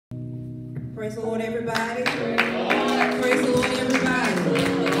Praise the Lord, everybody. Praise the Lord, everybody.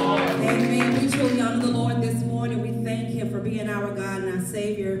 Amen. We truly honor the Lord this morning. We thank him for being our God and our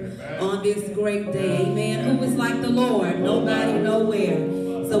Savior on this great day. Amen. Who is like the Lord? Nobody, nowhere.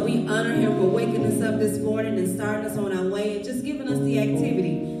 So we honor him for waking us up this morning and starting us on our way and just giving us the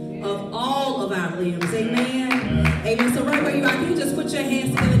activity of all of our limbs. Amen. Amen. So right where you are, can you just put your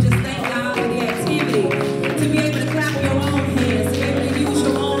hands together and just thank God for the activity to be able to clap your own hands, to be able to use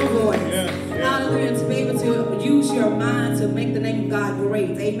your own voice. Hallelujah. And to be able to use your mind to make the name of God great.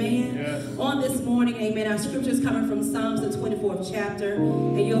 Amen. Yes. On this morning, amen, our scripture is coming from Psalms, the 24th chapter,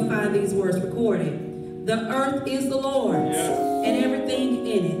 and you'll find these words recorded. The earth is the Lord's, and everything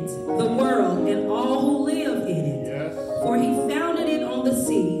in it, the world and all who live in it. Yes. For he founded it on the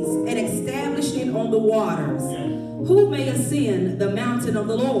seas and established it on the waters. Yes. Who may ascend the mountain of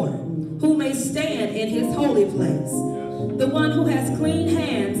the Lord? Who may stand in his holy place? Yes. The one who has clean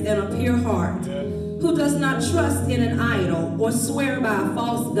hands and a pure heart, who does not trust in an idol or swear by a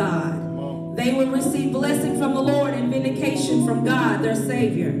false god. They will receive blessing from the Lord and vindication from God, their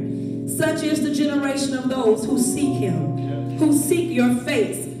Savior. Such is the generation of those who seek him, who seek your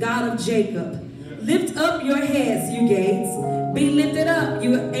face, God of Jacob. Lift up your heads, you gates. Be lifted up,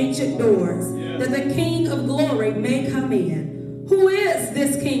 you ancient doors, that the King of glory may come in. Who is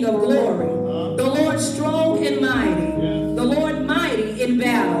this King of glory? The Lord strong and mighty, the Lord mighty in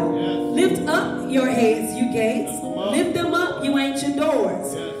battle. Lift up your heads, you gates. Lift them up, you ancient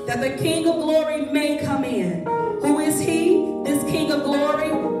doors, that the King of glory may come in. Who is he, this King of glory?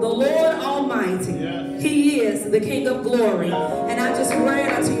 The Lord Almighty. He is the King of glory. And I just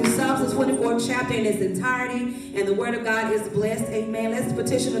read unto you Psalms, the 24th chapter in its entirety, and the word of God is blessed. Amen. Let's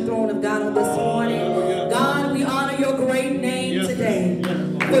petition the throne of God on this morning. God, we honor your great name today,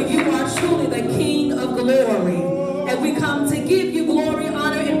 for you are truly the King of glory. And we come to give you glory,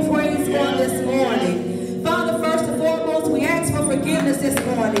 honor, and praise on this morning. Father, first and foremost, we ask for forgiveness this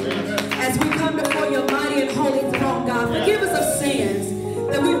morning as we come before your mighty and holy throne, God. Forgive us of sins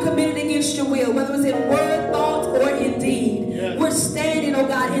that we've committed against your will, whether it's in word, thought, or in deed. We're standing, oh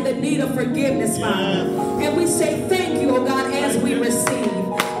God, in the need of forgiveness, Father. And we say thank you, oh God, as we receive.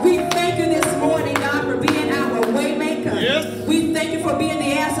 We thank you this morning, God, for being our way maker. We thank you for being the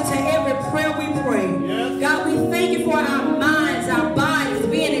answer to every prayer we pray. God, we thank you for our minds, our bodies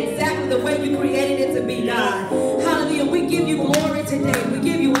being exactly the way you created it to be, God. Hallelujah. We give you glory today. We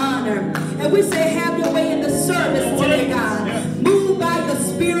give you honor. And we say have your way in the service today, God. Move by your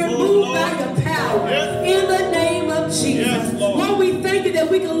spirit, move by your power. In the name of Jesus. Lord, we thank you that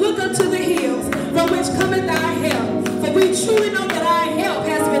we can look unto the hills from which cometh our help. For we truly know that our help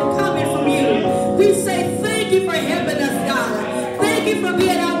has been coming from you. We say thank you for helping us, God. Thank you for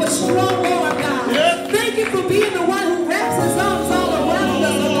being our strong Lord, God. Thank you for being the one who wraps his arms all around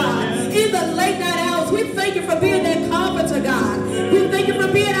us, oh God. In the late night hours, we thank you for being that comforter, God. We thank you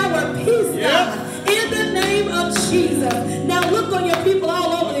for being our peace, God. In the name of Jesus. Now look on your people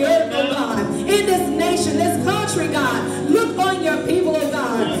all over the earth, oh God. In this nation, this country, God. Look on your people, oh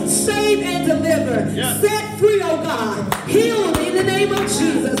God. Save and deliver. Set free, oh God. Heal in the name of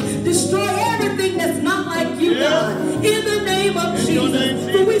Jesus. Destroy everything that's not like you, God. In the name of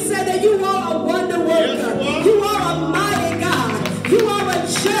Jesus. For we say that you are a wonder worker. You are a mighty God. You are a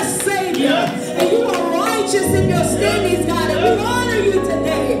just Savior. And you are righteous in your standings, God. And we honor you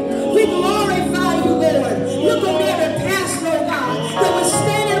today. We glorify you, Lord. Look on every pastor, oh God, that was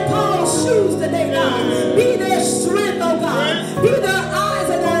standing in Paul's shoes today, God. Be their strength, oh God. Be their eyes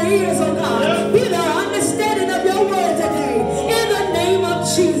and their ears, oh God. Be their understanding of your word today. In the name of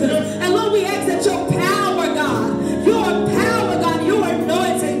Jesus. And Lord, we ask that your power, God, your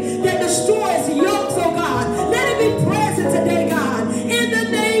anointing that destroys yokes, oh God, let it be present today, God. In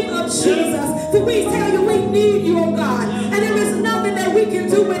the name of Jesus. For we tell you we need you, oh God. And there is nothing that we can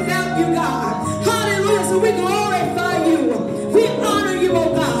do without you, God. Hallelujah. So we glorify you. We honor you,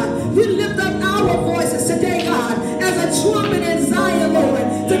 oh God. We lift up our voices today, God, as a trumpet in Zion,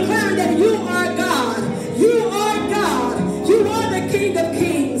 Lord, declaring that you are God. You are God. You are the King of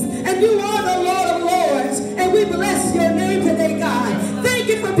kings. And you are the Lord of lords. And we bless your name today, God. Thank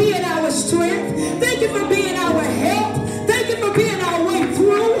you for being our strength. Thank you for being our help. Thank you for being our way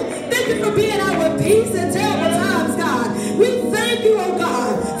through. Thank you for being our peace in terrible times, God. We thank you, oh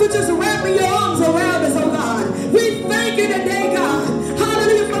God, for just wrapping your arms around us, oh God. We thank you today, God.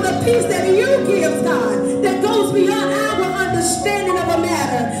 Hallelujah, for the peace that you give, God, that goes beyond our understanding of a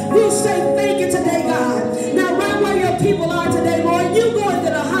matter. We say thank you today, God. Now, right where your people are today, Lord, you go into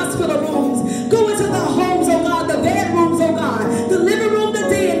the hospital rooms, go into the homes, oh God, the bedrooms, oh God, the living room, the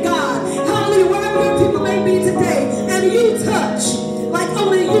den, God. Hallelujah, wherever your people may be today, and you touch like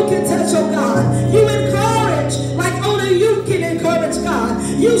only you can touch. touch, oh God. You encourage like only you can encourage, God.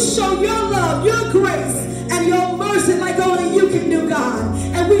 You show your love, your grace, and your mercy like only you can do, God.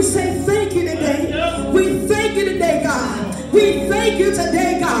 And we say thank you today. We thank you today, God. We thank you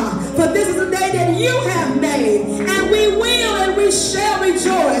today, God, for this is the day that you have made, and we will and we shall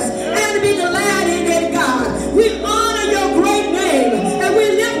rejoice and be glad in it, God. We honor your great name, and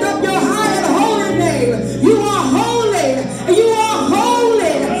we lift up your high and holy name. You are holy, and you are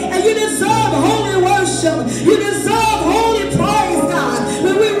holy, and you deserve holy worship. You deserve holy praise, God.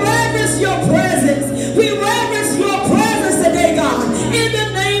 When we reverence your presence, we reverence your presence today, God, in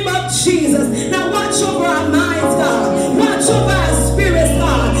the name of Jesus. Now watch over our minds, God. Watch over our spirits,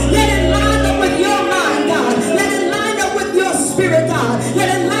 God. Let it line up with your mind, God. Let it line up with your spirit, God. Let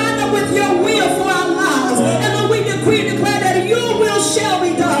it line up with your will for our lives. And then we decree and declare that you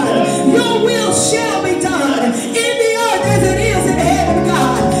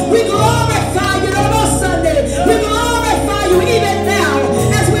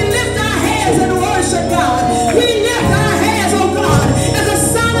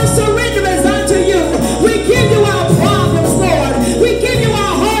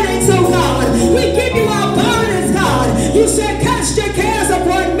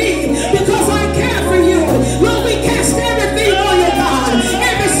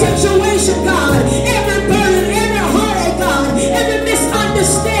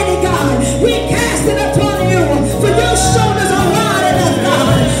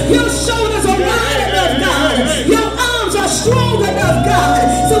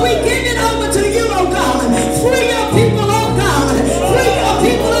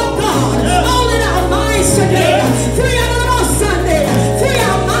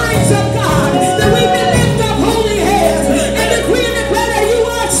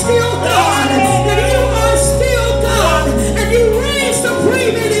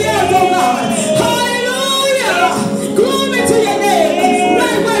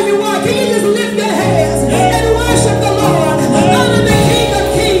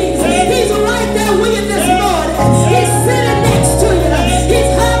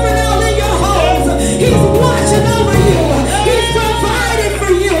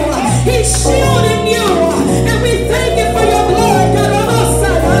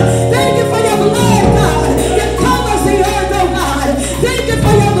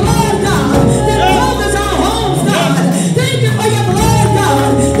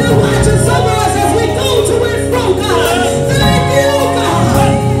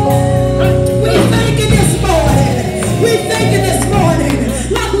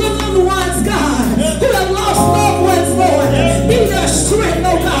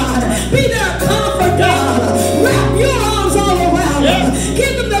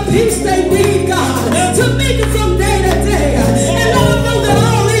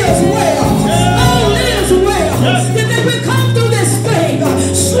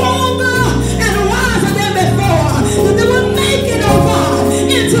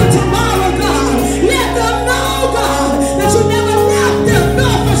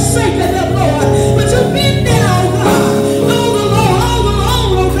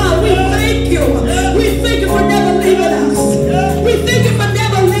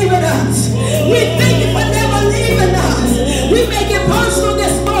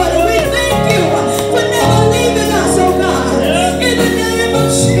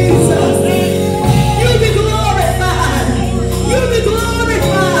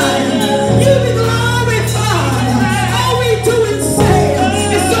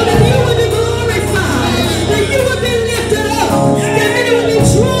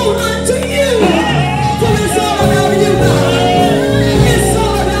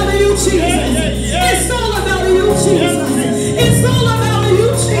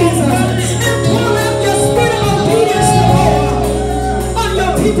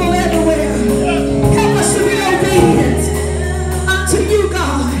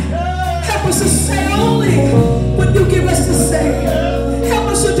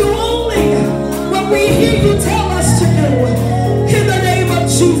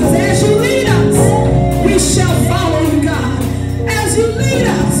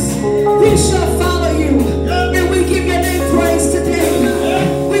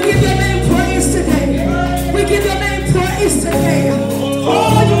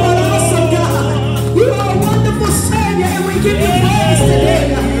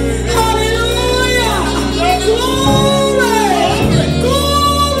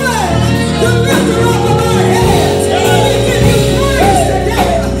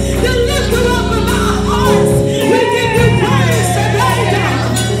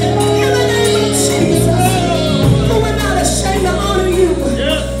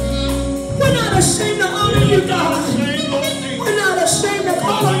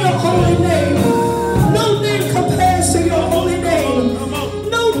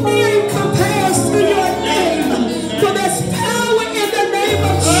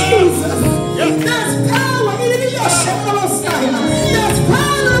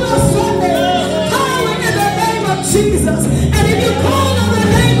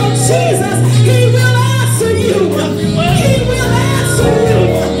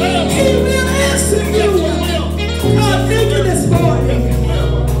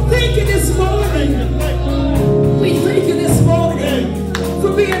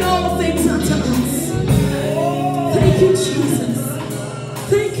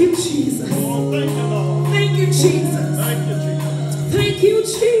Thank you, Jesus. Oh, thank you, Lord. Thank you, Jesus. Thank you, Jesus. Thank you,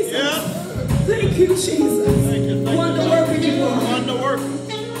 Jesus. Yeah. Thank you, Jesus. Thank you. Wonder worker you are. Wonder worker.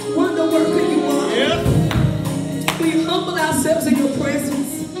 Wonder worker you are. Yeah. We humble ourselves in your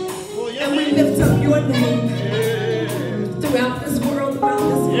presence. Oh, yeah. And we lift up your name. Yeah. Throughout this world, throughout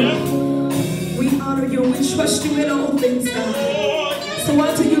this world. Yeah. We honor you. We trust you in all things, God. Oh, yeah. So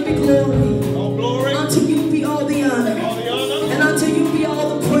unto you be glory. All glory. Unto you be all the honor. All the honor. And unto you be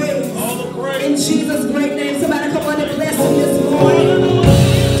all the praise. All the praise. In Jesus' great name. Somebody come on and bless him this morning.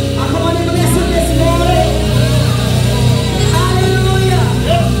 Come on and bless him this morning. Hallelujah.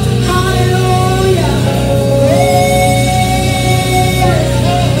 Hallelujah.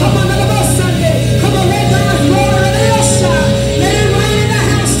 Come on, another Sunday. Come on, let God's glory in the shine. Let it rain in the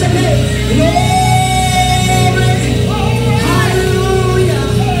house today. Glory. Hallelujah.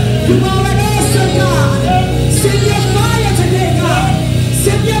 You are an awesome God. Send your fire today, God.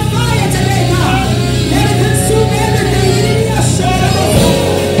 Send your fire today, God. Let it consume everything in your soul.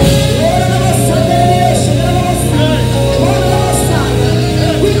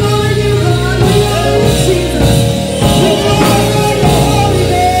 We honor you, God. We honor you, Jesus. We glorify your holy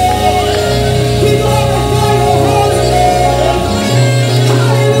name. We glorify your holy name.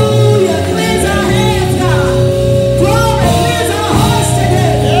 Hallelujah. Cleanse our hands, God. Glory, cleanse our hearts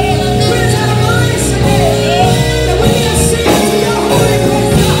today. Cleanse our minds today. That we can sing to your holy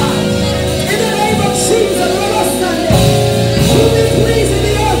praise, God. In the name of Jesus, Lord Sunday. You be pleased in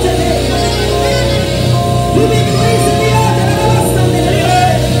the earth today. You be pleased in the earth today, Lord Sunday.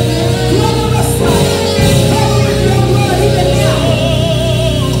 Glorious God. Cover with your blood even now.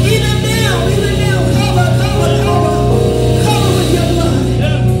 Even now, even now. Cover with your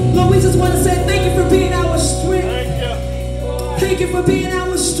blood. Lord, we just want to say thank you for being our strength. Thank you. Thank you for being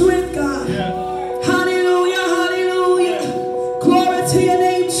our strength, God. Yeah. Hallelujah, hallelujah. Glory to your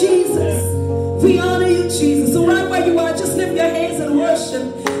name, Jesus. We honor you, Jesus. So right where you are, just lift your hands and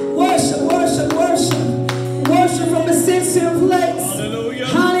worship. Worship, worship, worship. Worship from a sincere place. Hallelujah.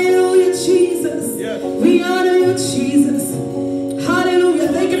 Hallelujah, Jesus. Yes. We honor you, Jesus. Hallelujah.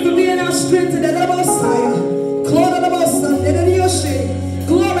 Thank you for being our strength today.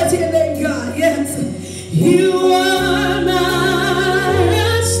 Glory to your name, God. Yes. You are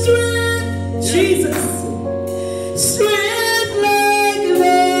my strength, Jesus. Strength like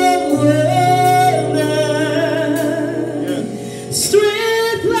no other.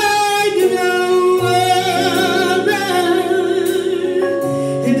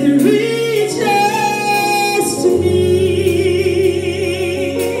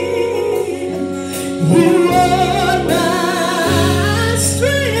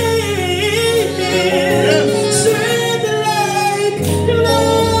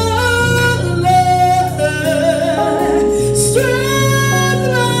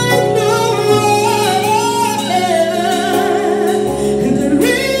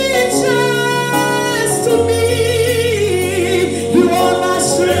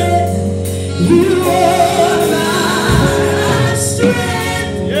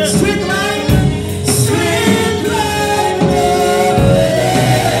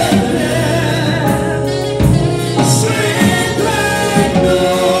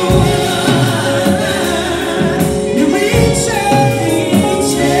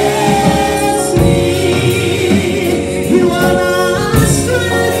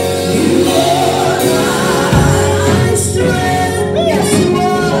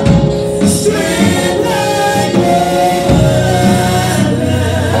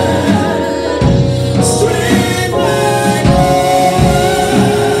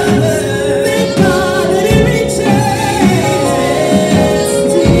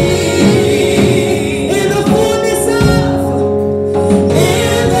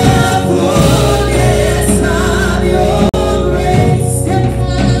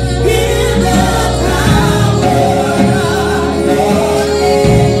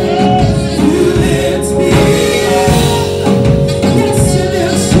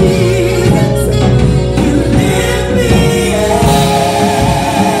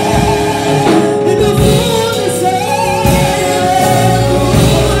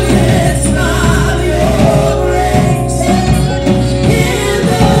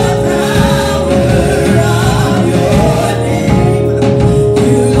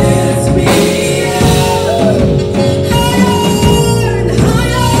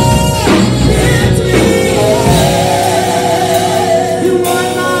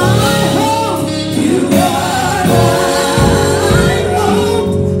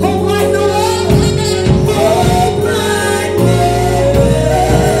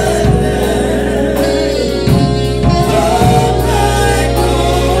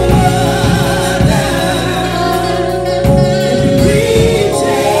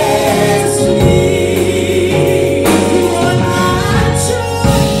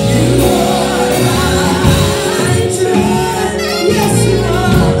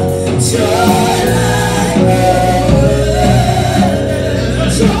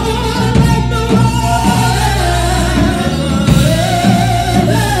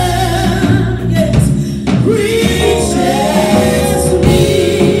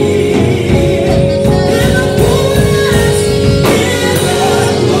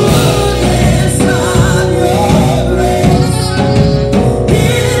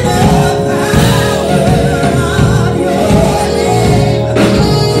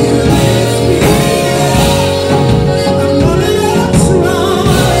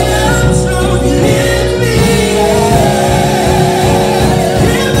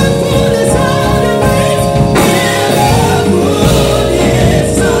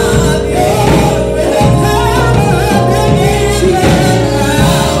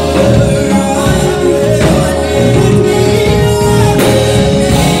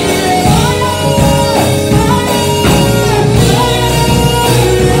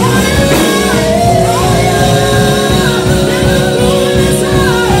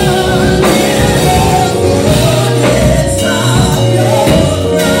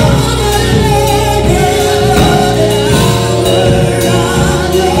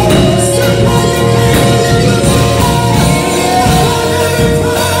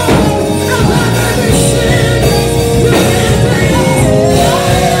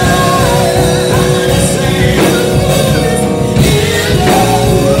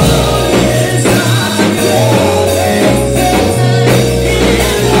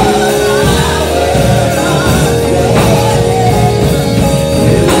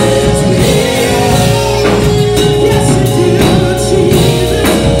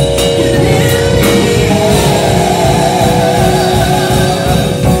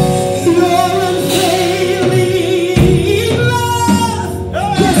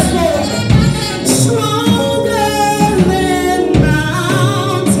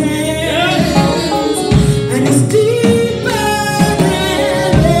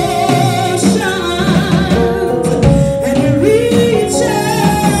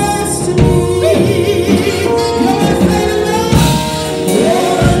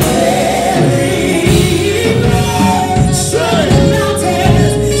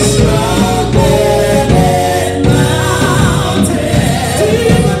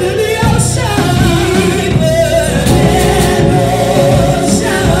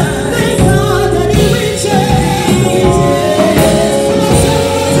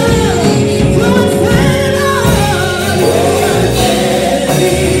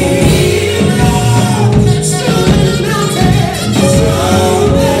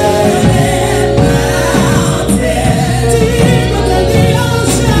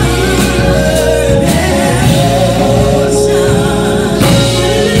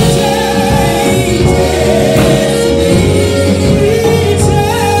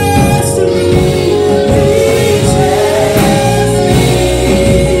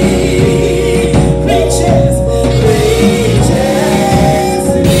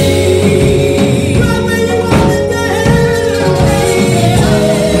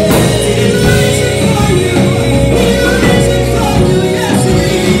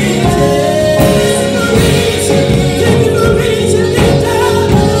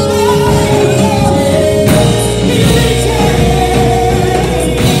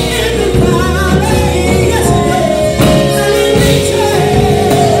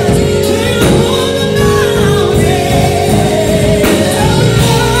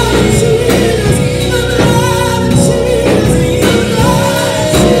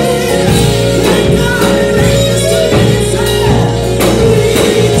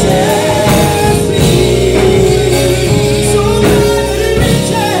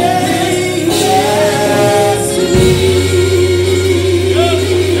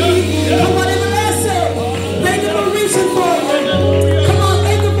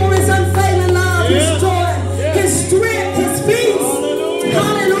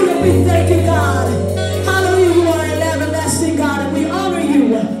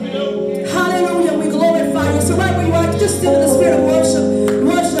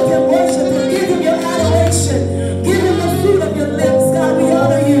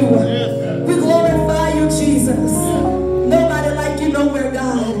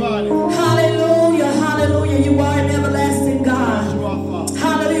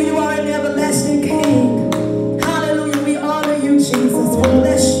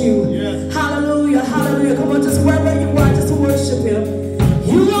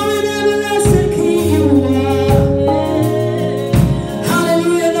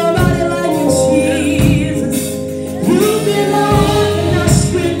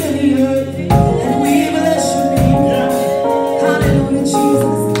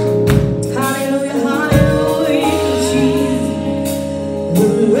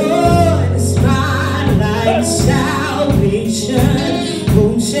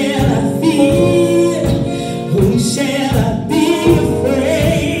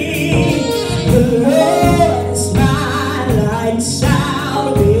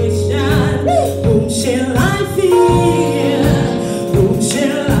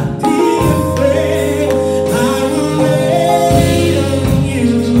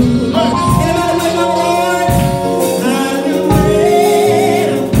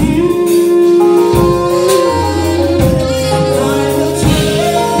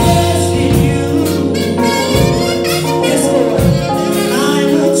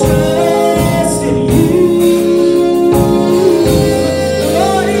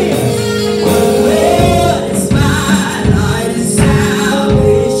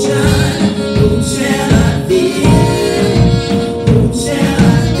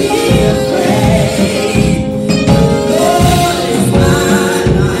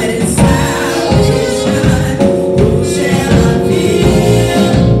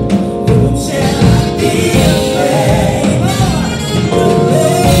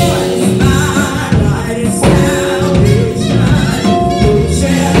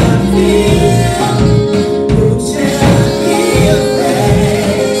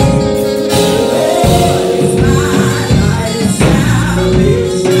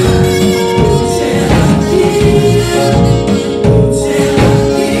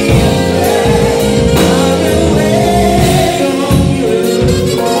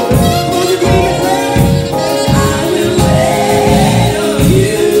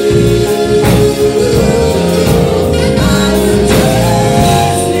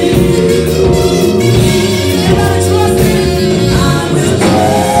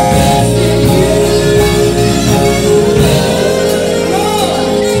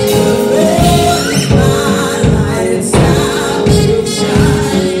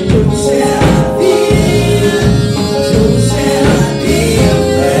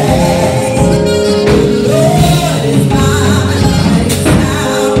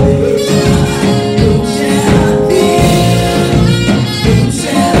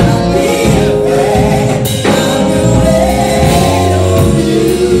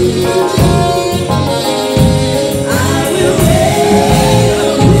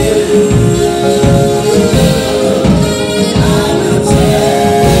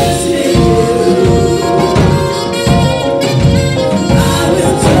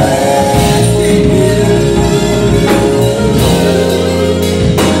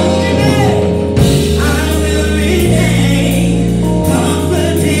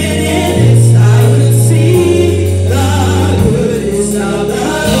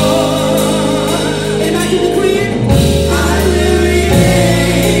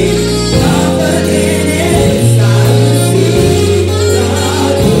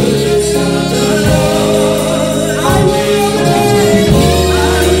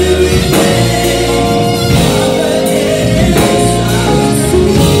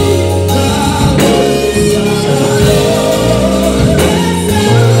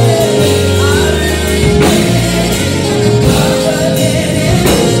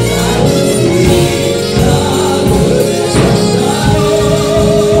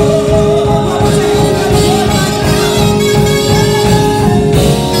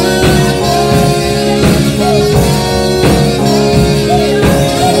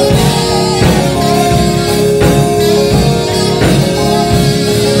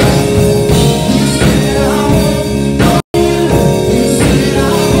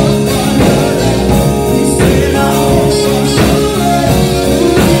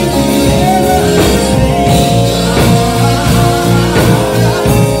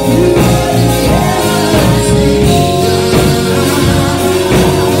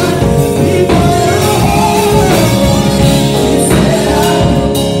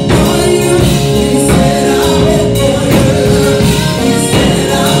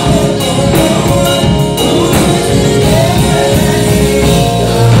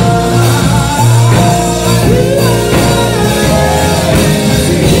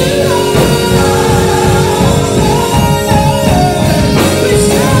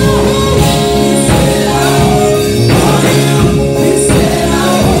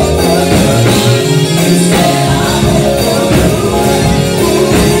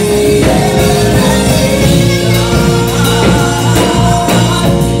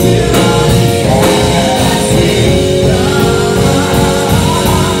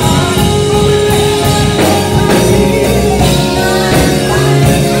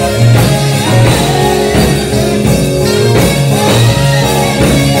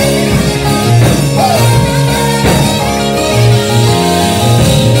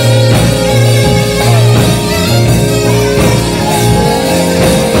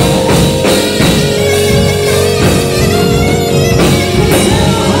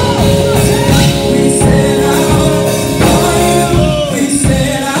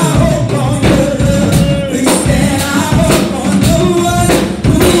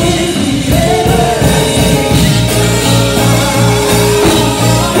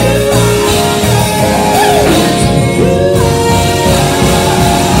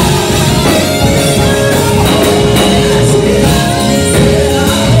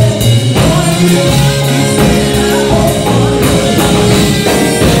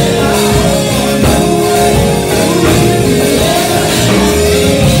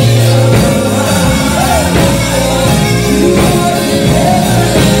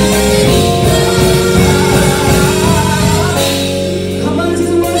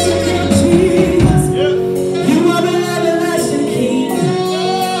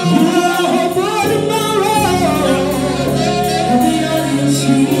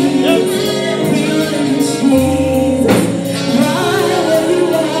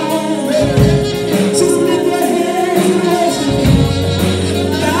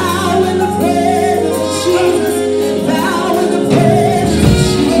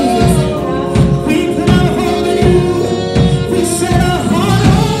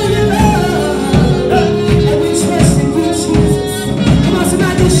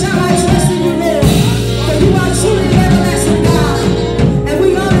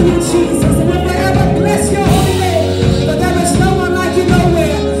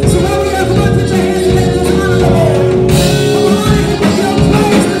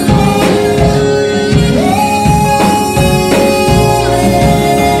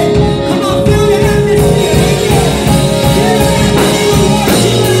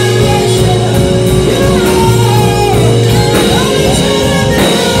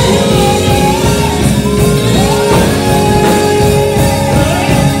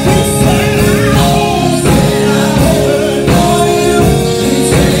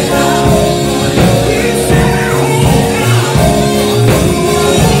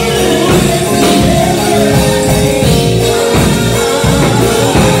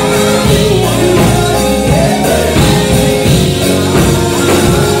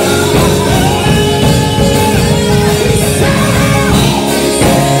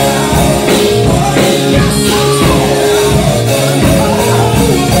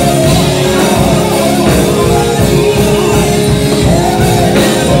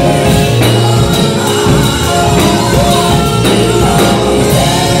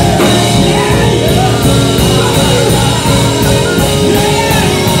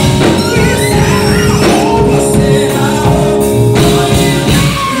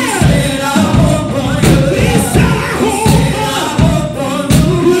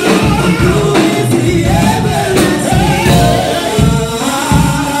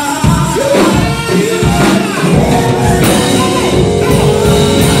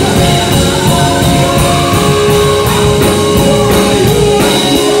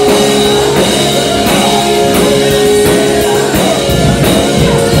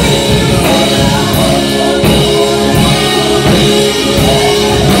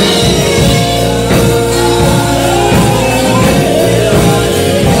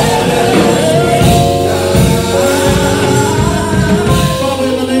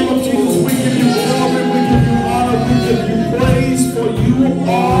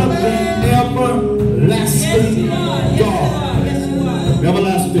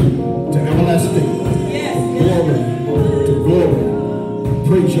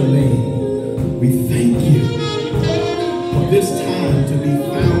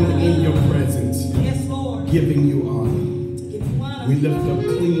 giving you honor. We lift up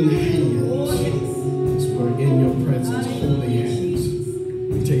clean hands as we're in your presence, holy hands.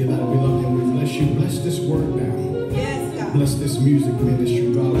 We tell you that we love you and we bless you. Bless this word now. Bless this music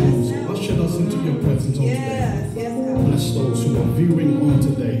ministry, God, who's ushered us into your presence on today. Bless those who are viewing on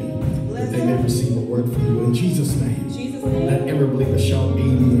today, that they may receive a word from you. In Jesus' name, let every believer shout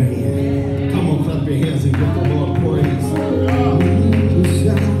amen. Come on, clap your hands and give the Lord praise.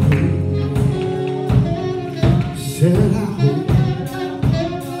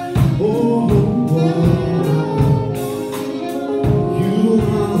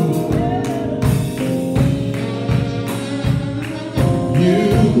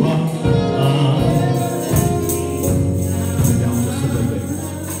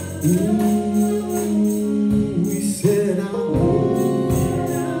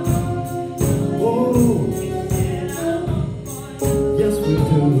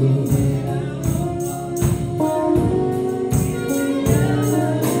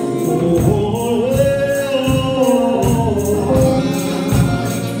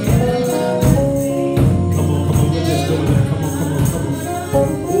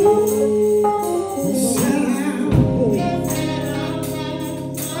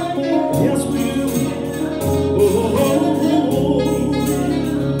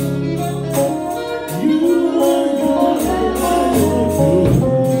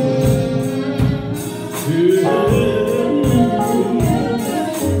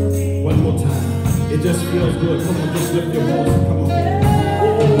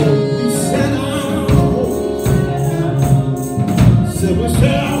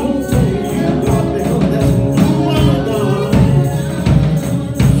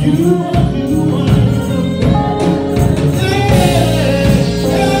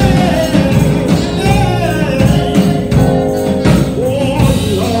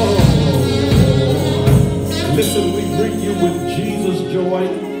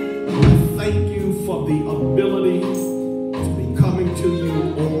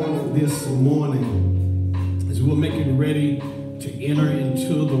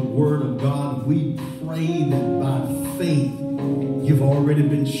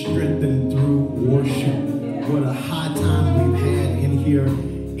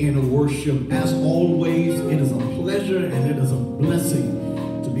 As always, it is a pleasure and it is a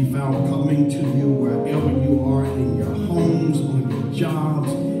blessing to be found coming to you wherever you are, in your homes, on your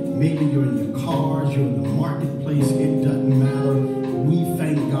jobs, maybe you're in your cars, you're in the marketplace, it doesn't matter. We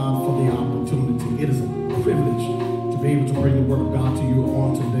thank God for the opportunity. It is a privilege to be able to bring the word of God to you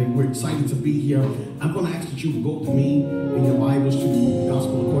on today. We're excited to be here. I'm going to ask that you will go with me in your Bibles to the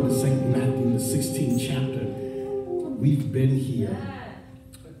Gospel according to St. Matthew, the 16th chapter. We've been here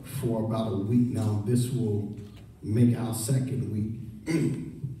for about a week now. This will make our second week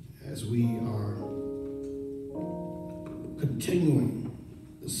as we are continuing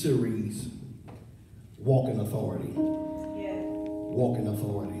the series, Walk in Authority. Walk in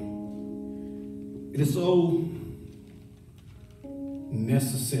Authority. It is so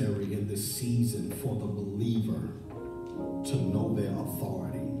necessary in this season for the believer to know their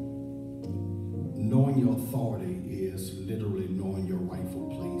authority. Knowing your authority is literally knowing your rightful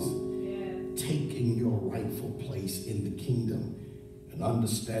place. Taking your rightful place in the kingdom and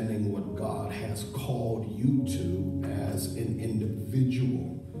understanding what God has called you to as an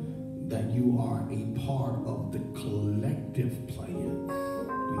individual, that you are a part of the collective plan,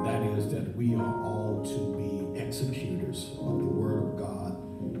 and that is that we are all to be executors of the word of God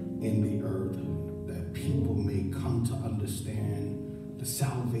in the earth, that people may come to understand the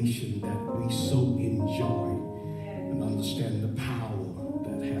salvation that we so enjoy and understand the power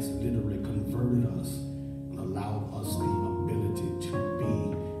that has literally converted us and allowed us the ability to be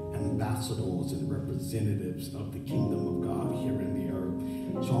ambassadors and representatives of the kingdom of God here in the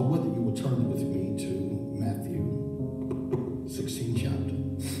earth. So I would that you would turn with me to Matthew 16 chapter.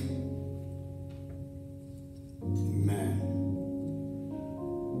 Amen.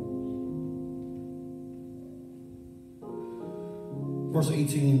 Verse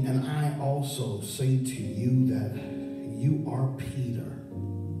 18, and I also say to you that you are Peter,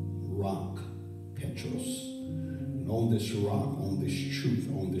 rock, Petros. And on this rock, on this truth,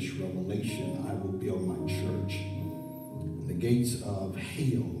 on this revelation, I will build my church. And the gates of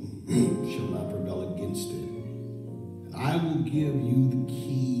hell shall not prevail against it. And I will give you the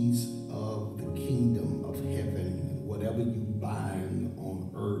keys of the kingdom of heaven. And whatever you bind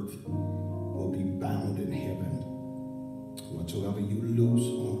on earth will be bound in heaven. Whatsoever you loose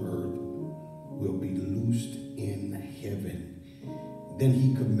on earth will be loosed in heaven. Then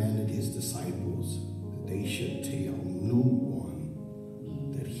he commanded his disciples that they should tell no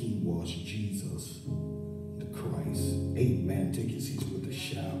one that he was Jesus. Christ. Amen. Take your seats with a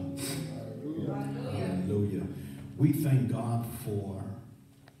shout. Hallelujah. We thank God for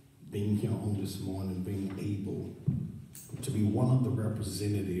being here on this morning, being able to be one of the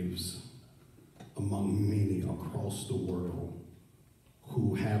representatives among many across the world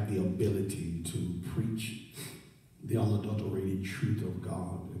who have the ability to preach the unadulterated truth of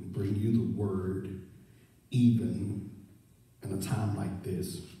God and bring you the word even in a time like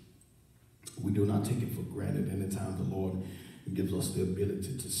this. We do not take it for granted anytime the Lord gives us the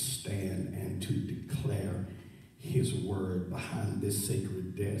ability to stand and to declare his word behind this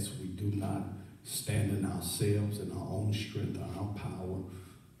sacred desk. We do not stand in ourselves, in our own strength, or our power,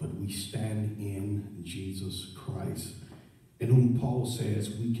 but we stand in Jesus Christ, in whom Paul says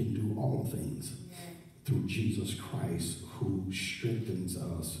we can do all things through Jesus Christ who strengthens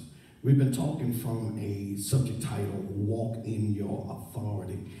us. We've been talking from a subject titled, Walk in Your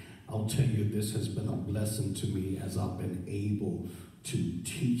Authority. I'll tell you, this has been a blessing to me as I've been able to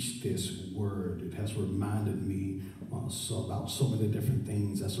teach this word. It has reminded me about so many different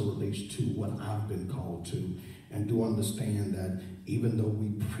things as it relates to what I've been called to. And do understand that even though we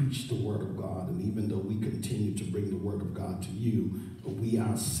preach the word of God, and even though we continue to bring the word of God to you, we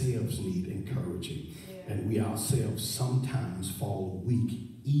ourselves need encouraging. And we ourselves sometimes fall weak,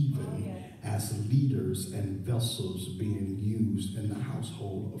 even as leaders and vessels being used in the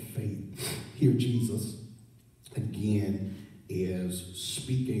household of faith. Here Jesus again is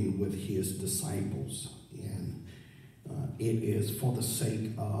speaking with his disciples, and it is for the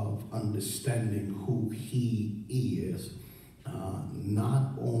sake of understanding who he is,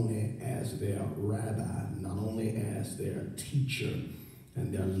 not only as their rabbi, not only as their teacher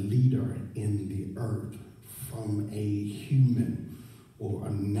and their leader in the earth from a human or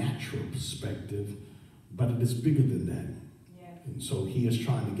a natural perspective, but it is bigger than that. And so he is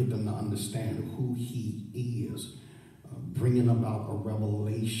trying to get them to understand who he is, bringing about a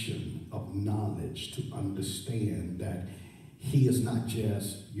revelation of knowledge to understand that he is not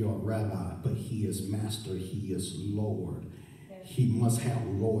just your rabbi, but he is master, he is Lord. He must have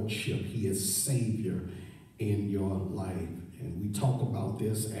lordship. He is Savior in your life. And we talk about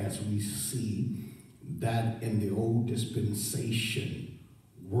this as we see that in the old dispensation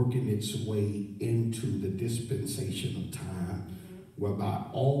working its way into the dispensation of time, whereby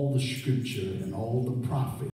all the scripture and all the prophets